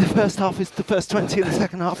that the first half is the first 20 and the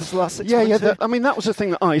second half is the last 6. Yeah. That was the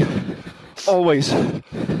thing that I always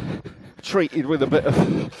treated with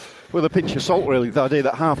a pinch of salt, really, the idea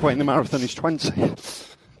that halfway in the marathon is 20.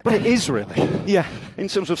 But it is really. Yeah. In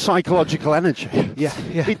terms of psychological energy. Yeah.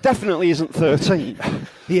 It definitely isn't 13.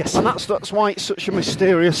 Yes. And that's why it's such a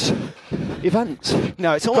mysterious event.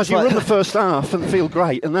 No, it's almost because you like run the first half and feel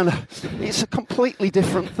great, and then it's a completely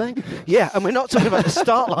different thing. Yeah, and we're not talking about the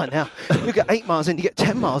start line now. You get 8 miles in, you get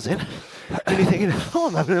 10 miles in, and you're thinking,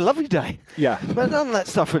 I'm having a lovely day. Yeah. But none of that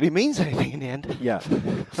stuff really means anything in the end. Yeah.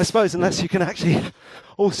 I suppose unless you can actually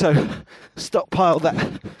also stockpile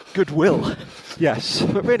that goodwill. Yes.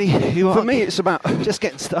 But really, for me, it's about just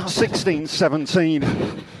getting started. 16,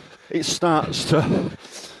 17, it starts to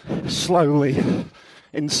slowly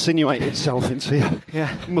insinuate itself into your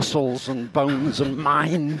muscles and bones and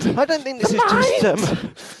mind. I don't think this is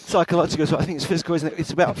just psychological, so I think it's physical, isn't it?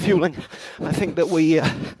 It's about fueling. I think that we,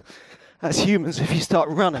 as humans, if you start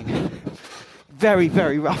running, very,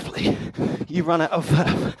 very roughly, you run out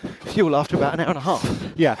of fuel after about an hour and a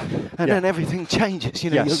half. Yeah. And then everything changes,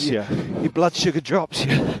 Yes, your blood sugar drops,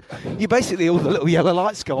 you basically, all the little yellow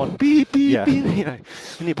lights go on, beep, beep, beep, and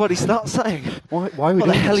your body starts saying, why are we what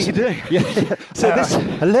the doing hell this? are you doing? Yeah.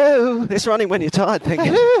 So this running when you're tired thing,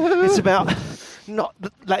 it's about not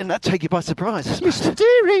letting that take you by surprise. Mr.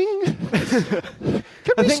 Deering!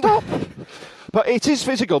 Can we stop? But it is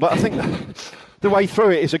physical, but I think the way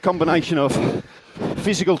through it is a combination of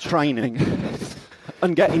physical training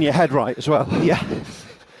and getting your head right as well. Yeah.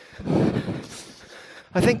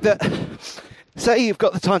 I think that, say you've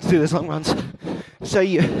got the time to do those long runs,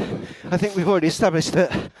 I think we've already established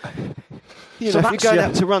that, if you're going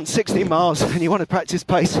out to run 16 miles and you want to practice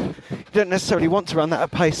pace, you don't necessarily want to run that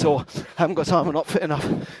at pace or haven't got time or not fit enough,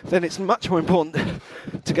 then it's much more important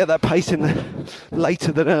to get that pace in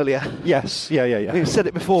later than earlier. Yes, yeah. We've said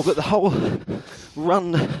it before, but the whole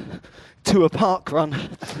run to a park run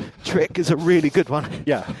trick is a really good one.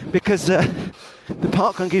 Yeah. Because the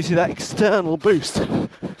park run gives you that external boost,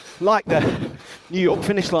 like the New York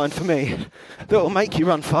finish line for me, that will make you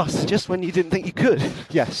run faster just when you didn't think you could.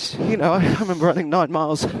 Yes. I remember running 9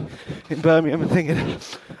 miles in Birmingham and thinking,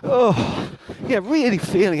 really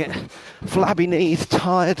feeling it. Flabby knees,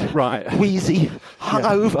 tired, wheezy,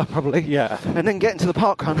 hungover probably. Yeah. And then getting to the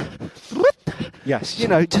park run. Yes.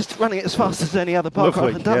 Just running it as fast as any other park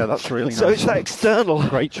run I've done. Yeah, that's really nice. So it's that external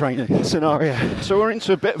great training scenario. So we're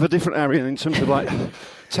into a bit of a different area in terms of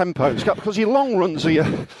tempos, because your long runs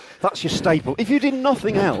are that's your staple. If you did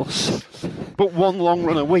nothing else but one long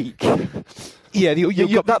run a week, you've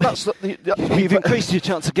increased your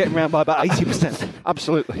chance of getting around by about 80%.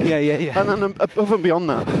 Absolutely. Yeah. And then above and beyond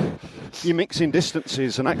that, you're mixing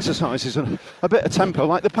distances and exercises and a bit of tempo,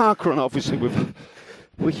 like the park run. Obviously,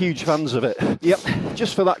 we're huge fans of it. Yep.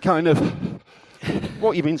 Just for that kind of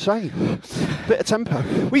what you've been saying, bit of tempo.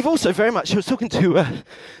 We've also very much. I was talking to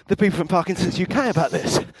the people from Parkinson's UK about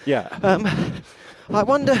this. Yeah. I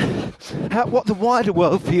wonder what the wider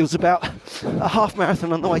world feels about a half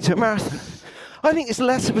marathon on the way to a marathon. I think it's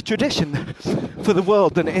less of a tradition for the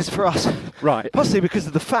world than it is for us. Right. Possibly because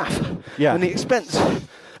of the faff and the expense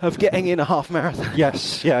of getting in a half marathon.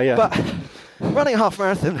 Yes, yeah. But running a half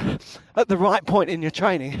marathon at the right point in your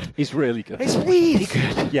training is really good. It's really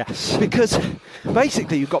good. Yes. Because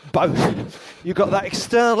basically you've got both. You've got that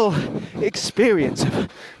external experience of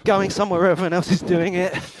going somewhere where everyone else is doing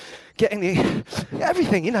it, getting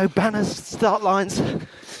everything, banners, start lines,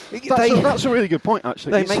 That's a really good point,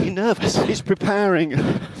 actually. They make you nervous. It's preparing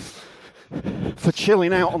for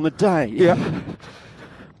chilling out on the day. Yeah.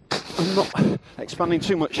 And not expanding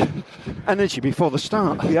too much energy before the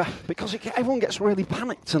start. Yeah. Because everyone gets really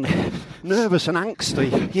panicked and nervous and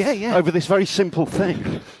angsty Yeah. over this very simple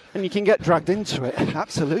thing. And you can get dragged into it.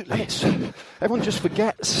 Absolutely. Everyone just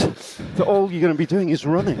forgets that all you're going to be doing is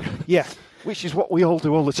running. Yeah. Which is what we all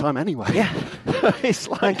do all the time anyway. Yeah. It's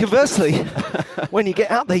like... And conversely, when you get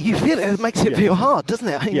out there, you feel it. It makes it feel hard, doesn't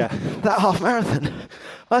it? I mean, Yeah. That half marathon.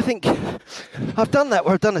 I think I've done that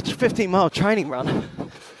where I've done a 15-mile training run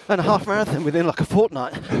and a half marathon within like a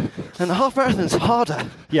fortnight. And the half marathon's harder.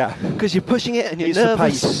 Yeah. Because you're pushing it and you're It's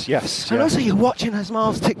nervous. the pace, yes. And yeah. also you're watching as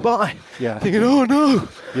miles tick by. Yeah. Thinking, oh no,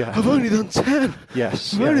 Yeah. I've only done 10.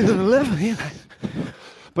 Yes. I've only done 11, you know.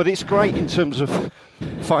 But it's great in terms of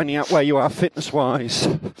finding out where you are fitness-wise.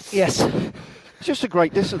 Yes. It's just a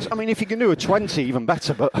great distance. I mean, if you can do a 20, even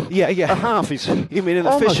better, but Yeah. a half is... You mean an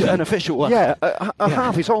official one? Yeah, a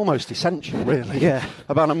half is almost essential, really. Yeah.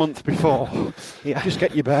 About a month before. Yeah. Just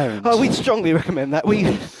get your bearings. Oh, we'd strongly recommend that.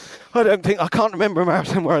 I can't remember a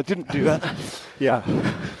marathon where I didn't do that. Yeah.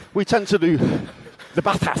 We tend to do the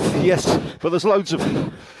Bath half. Yes. But there's loads of...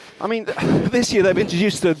 I mean... This year they've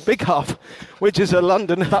introduced the big half, which is a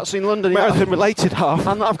London... That's in London, yeah. Marathon-related half.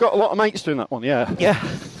 And I've got a lot of mates doing that one, yeah. Yeah.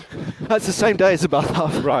 That's the same day as the Bath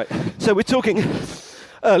half. Right. So we're talking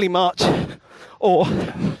early March, or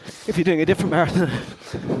if you're doing a different marathon,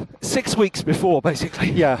 6 weeks before,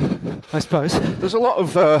 basically. Yeah. I suppose. There's a lot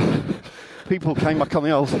of people came back on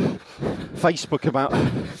the old Facebook about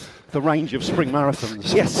the range of spring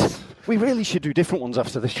marathons. Yes. We really should do different ones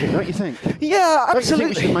after this year, don't you think? Yeah, Don't you absolutely.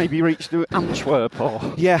 think we should maybe reach to Antwerp or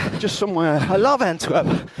Yeah. just somewhere? I love Antwerp,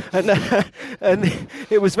 and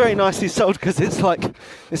it was very nicely sold because it's like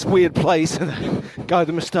this weird place, and the guy with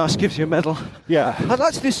the moustache gives you a medal. Yeah. I'd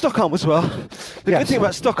like to do Stockholm as well. The Yes. good thing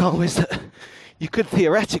about Stockholm is that you could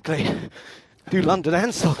theoretically do London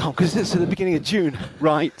and Stockholm because it's at the beginning of June.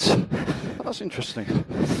 Right. That's interesting.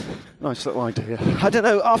 Nice little idea. I don't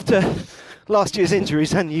know, after last year's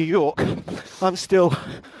injuries and New York, I'm still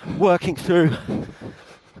working through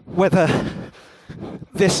whether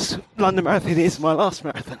this London Marathon is my last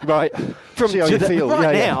marathon. Right. See how you feel.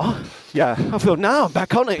 Right yeah, now, Yeah. I feel now I'm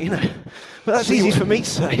back on it, you know. But that's See easy what- for me to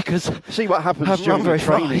say because See what happens I haven't during run the very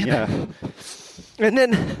far, training. you know. Yeah. And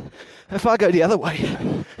then if I go the other way,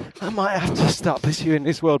 I might have to start pursuing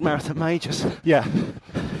these World Marathon Majors. Yeah.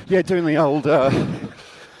 Yeah, doing the old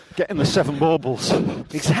getting the 7 baubles.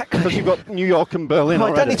 Exactly. Because you've got New York and Berlin I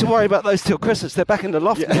already. don't need to worry about those till Christmas. They're back in the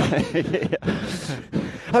loft now. Yeah.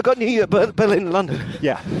 I've got New York, Berlin, and London.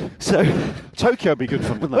 Yeah. So, Tokyo would be good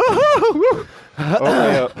fun, wouldn't it?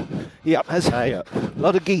 Way up. yeah, there's Way up. a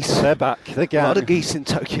lot of geese. They're back. They're A gang. lot of geese in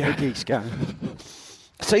Tokyo. The geese gang.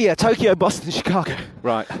 So yeah, Tokyo, Boston, Chicago.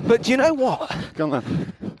 Right. But do you know what? Go on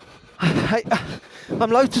then. I'm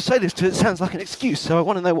loath to say this because it sounds like an excuse, so I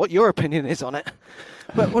want to know what your opinion is on it.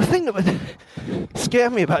 But the thing that would scare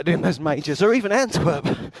me about doing those majors, or even Antwerp,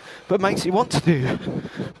 but makes me want to do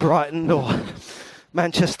Brighton or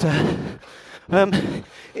Manchester,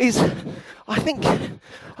 is I think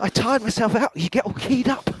I tired myself out. You get all keyed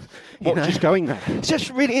up. You know? Just going there? It's just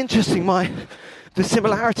really interesting, the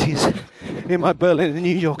similarities in my Berlin and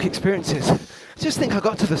New York experiences. I just think I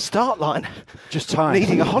got to the start line Just tired.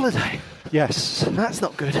 needing a holiday. Yes. That's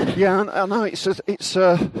not good. Yeah, I know it's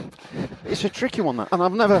a tricky one, that, and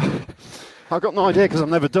I've got no idea because I've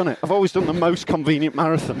never done it. I've always done the most convenient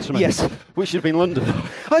marathon to me, Yes. which should have been London.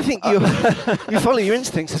 I think you follow your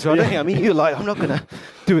instincts as well, don't you? I mean, you're like, I'm not going to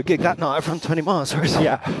do a gig that night. I've run 20 miles, whereas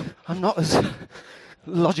I'm not as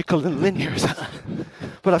logical and linear as that.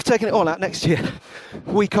 But I've taken it all out next year.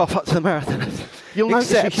 Week off up to the marathon. You'll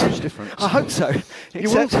notice a huge difference. I hope so.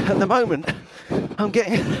 Except at the moment, I'm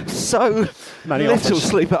getting so Many little offers.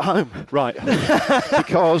 sleep at home. Right.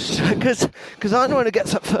 Because Because I'm the one who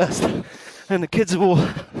gets up first, and the kids have all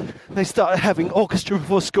they started having orchestra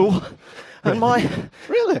before school, and my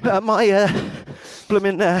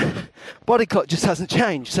blooming body clock just hasn't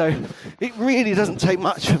changed. So it really doesn't take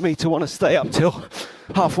much for me to want to stay up till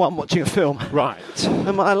 1:30 watching a film. Right.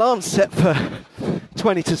 And my alarm's set for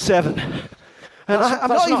 20 to 7. And I'm that's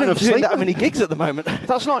not not even enough doing sleep. that many gigs at the moment.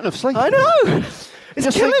 That's not enough sleep. I know. It's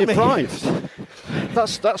You're sleep killing me.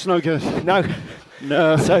 deprived. That's no good. No.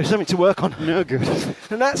 No. So something to work on. No good.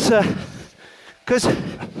 And that's because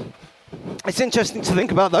it's interesting to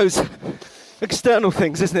think about those external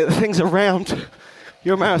things, isn't it? The things around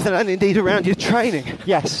your marathon and indeed around your training.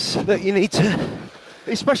 Yes. That you need to,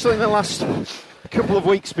 Especially in the last couple of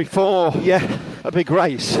weeks before yeah, a big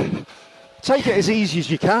race. Take it as easy as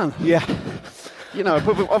you can. yeah. you know,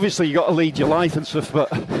 obviously you got to lead your life and stuff, but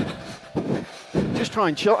just try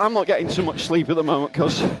and chill. I'm not getting too much sleep at the moment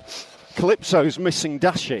because Calypso's missing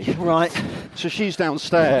Dashi. Right. So she's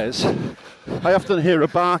downstairs. I often hear her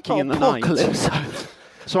barking in the night. Calypso.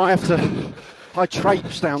 So I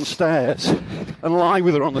traipse downstairs and lie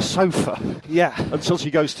with her on the sofa. Yeah. Until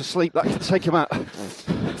she goes to sleep. That can take about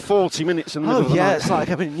 40 minutes in the middle of the night. It's like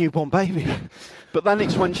having a newborn baby. But then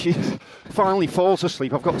it's when she finally falls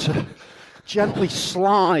asleep, I've got to gently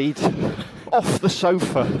slide off the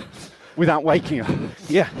sofa without waking her.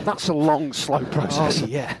 Yeah. That's a long, slow process. Oh,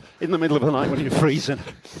 yeah. In the middle of the night when you're freezing.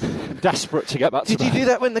 Desperate to get back to bed. Did you do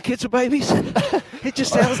that when the kids were babies? It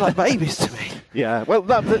just sounds like babies to me. Yeah, well,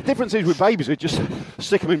 the difference is with babies, we just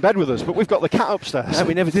stick them in bed with us, but we've got the cat upstairs. No,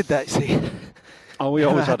 we never did that, see. Oh, we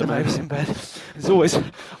always had the them babies in bed. It's always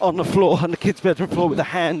on the floor, on the kids' bedroom floor with a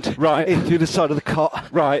hand in through the side of the cot.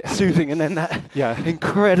 Right. Soothing, and then that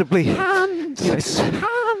incredibly... Hands! You know,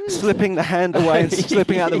 slipping the hand away and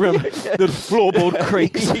slipping out of the room. The floorboard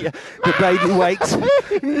creaks. The baby wakes.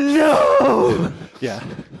 No! Yeah.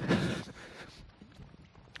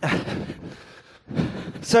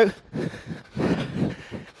 So,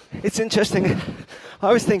 it's interesting.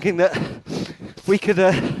 I was thinking that we could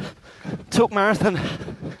talk marathon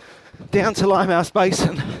down to Limehouse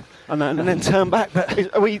Basin and then turn back. But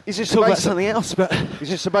is this talk about something else? But is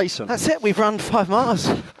this the basin? That's it. We've run 5 miles.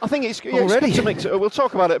 I think it's already. It's good to mix it. We'll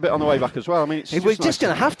talk about it a bit on the way back as well. I mean, we're just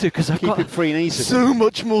going to have to because I've got it free and easy. So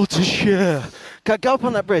much more to share. Go up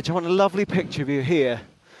on that bridge. I want a lovely picture of you here.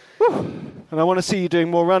 And I want to see you doing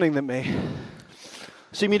more running than me.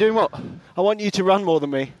 See me doing what? I want you to run more than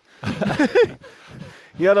me.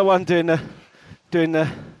 You're the one doing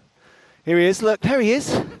the. Here he is. Look, there he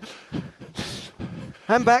is.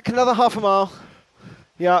 And back another half a mile.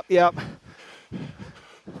 Yep.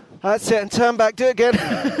 That's it. And turn back. Do it again.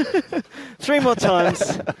 3 more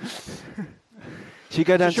times. Should you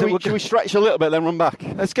go down Should we stretch a little bit, then run back?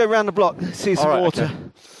 Let's go round the block. See some water.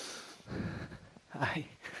 Okay.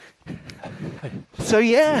 So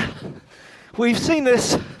yeah, we've seen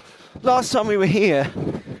this. Last time we were here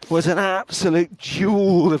was an absolute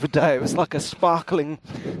jewel of a day. It was like a sparkling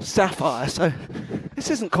sapphire. So this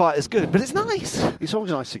isn't quite as good, but it's nice. It's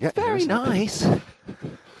always nice to get here, Very isn't it? nice.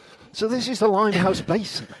 So this is the Limehouse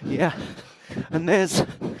Basin. Yeah. And there's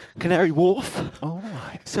Canary Wharf. Oh,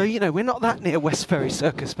 right. So, you know, we're not that near West Ferry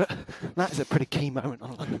Circus, but that is a pretty key moment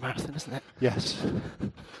on a London Marathon, isn't it? Yes.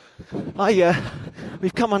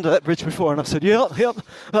 We've come under that bridge before, and I've said, yep,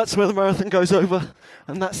 that's where the marathon goes over,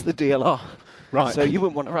 and that's the DLR. Right. So you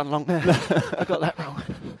wouldn't want to run along there. I got that wrong.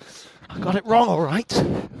 I got it wrong, all right.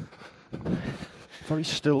 Very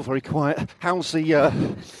still, very quiet. How's the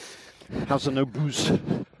no booze?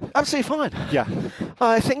 Absolutely fine. Yeah.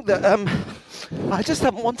 I think that I just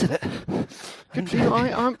haven't wanted it. Good for you.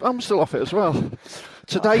 I'm still off it as well.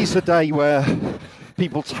 Today's the day where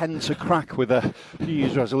people tend to crack with their New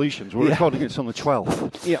Year's resolutions. We're recording it on the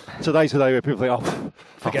 12th. Yeah. Today's the day where people think, oh,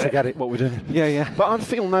 forget it, what we're doing. Yeah. But I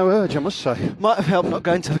feel no urge, I must say. Might have helped not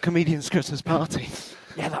going to the comedian's Christmas party.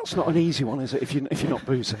 Yeah, that's not an easy one, is it, if you're not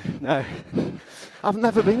boozing? No. I've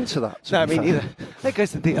never been to that. No, me neither. There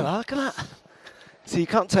goes the DLR, look at that. So you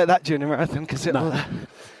can't take that during a marathon because it'll... No.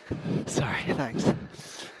 Sorry, thanks.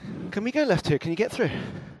 Can we go left here? Can you get through?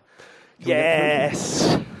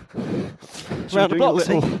 Yes. So Round the block,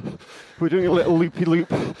 see? We're doing a little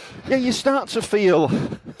loopy-loop. Yeah, you start to feel...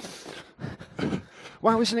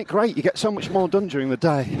 Wow, isn't it great? You get so much more done during the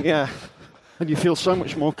day. Yeah. And you feel so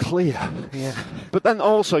much more clear. Yeah. But then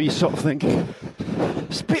also you sort of think,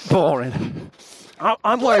 it's a bit boring.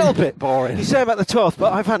 I'm a little bit boring. You say about the 12th,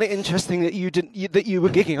 but I found it interesting that you were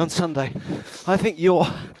gigging on Sunday. I think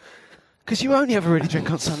because you only ever really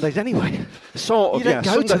drink on Sundays anyway. Sort of, you don't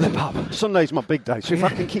go Sunday, to the pub. Sunday's my big day, so if I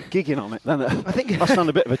can keep gigging on it, then I think I stand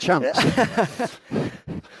a bit of a chance.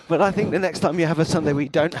 But I think the next time you have a Sunday where you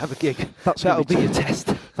don't have a gig, that'll be your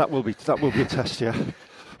test. That will be a test, yeah.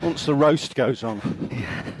 Once the roast goes on,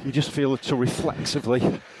 you just feel it so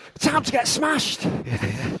reflexively. Time to get smashed!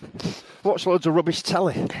 Yeah. Watch loads of rubbish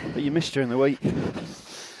telly that you missed during the week.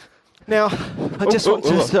 Now, I just want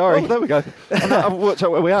to... Sorry. Oh, there we go. I've worked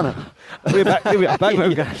out where we are now. We're back. Here we are. Back where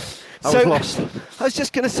we go. I was lost. I was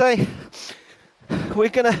just going to say, we're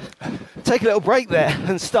going to take a little break there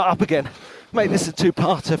and start up again. Make this a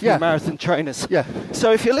two-parter for marathon trainers. Yeah.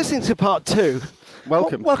 So if you're listening to part 2...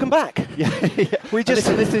 Welcome. Welcome back. Yeah. We just...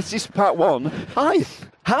 This is part 1. Hi.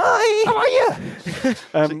 Hi. How are you?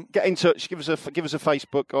 So get in touch. Give us a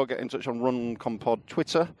Facebook or get in touch on Run Compod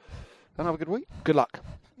Twitter. And have a good week. Good luck.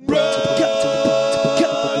 With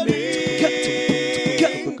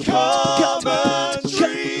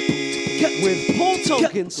Paul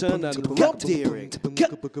Wilkinson and Rob Deering.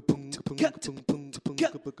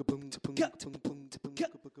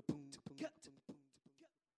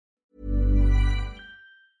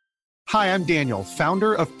 Hi, I'm Daniel,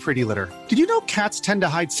 founder of Pretty Litter. Did you know cats tend to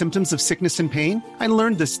hide symptoms of sickness and pain? I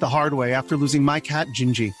learned this the hard way after losing my cat,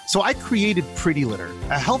 Gingy. So I created Pretty Litter,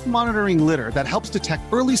 a health monitoring litter that helps detect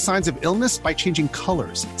early signs of illness by changing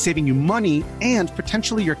colors, saving you money and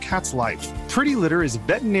potentially your cat's life. Pretty Litter is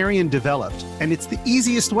veterinarian developed, and it's the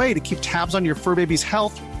easiest way to keep tabs on your fur baby's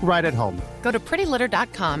health right at home. Go to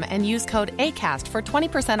prettylitter.com and use code ACAST for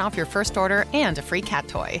 20% off your first order and a free cat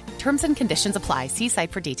toy. Terms and conditions apply. See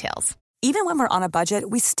site for details. Even when we're on a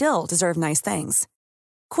budget, we still deserve nice things.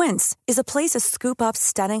 Quince is a place to scoop up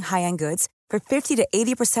stunning high-end goods for 50 to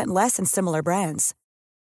 80% less than similar brands.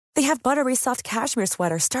 They have buttery soft cashmere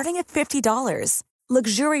sweaters starting at $50,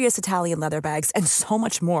 luxurious Italian leather bags, and so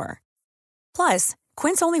much more. Plus,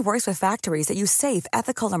 Quince only works with factories that use safe,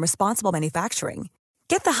 ethical, and responsible manufacturing.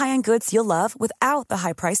 Get the high-end goods you'll love without the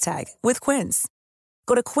high price tag with Quince.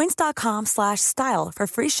 Go to quince.com/style for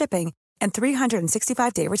free shipping and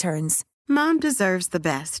 365-day returns. Mom deserves the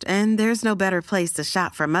best, and there's no better place to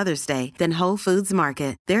shop for Mother's Day than Whole Foods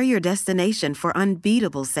Market. They're your destination for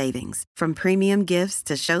unbeatable savings, from premium gifts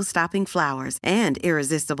to show-stopping flowers and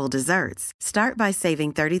irresistible desserts. Start by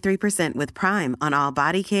saving 33% with Prime on all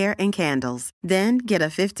body care and candles. Then get a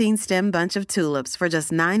 15-stem bunch of tulips for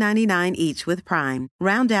just $9.99 each with Prime.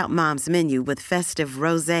 Round out Mom's menu with festive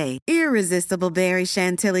rosé, irresistible berry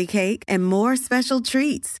chantilly cake, and more special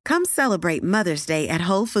treats. Come celebrate Mother's Day at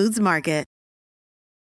Whole Foods Market.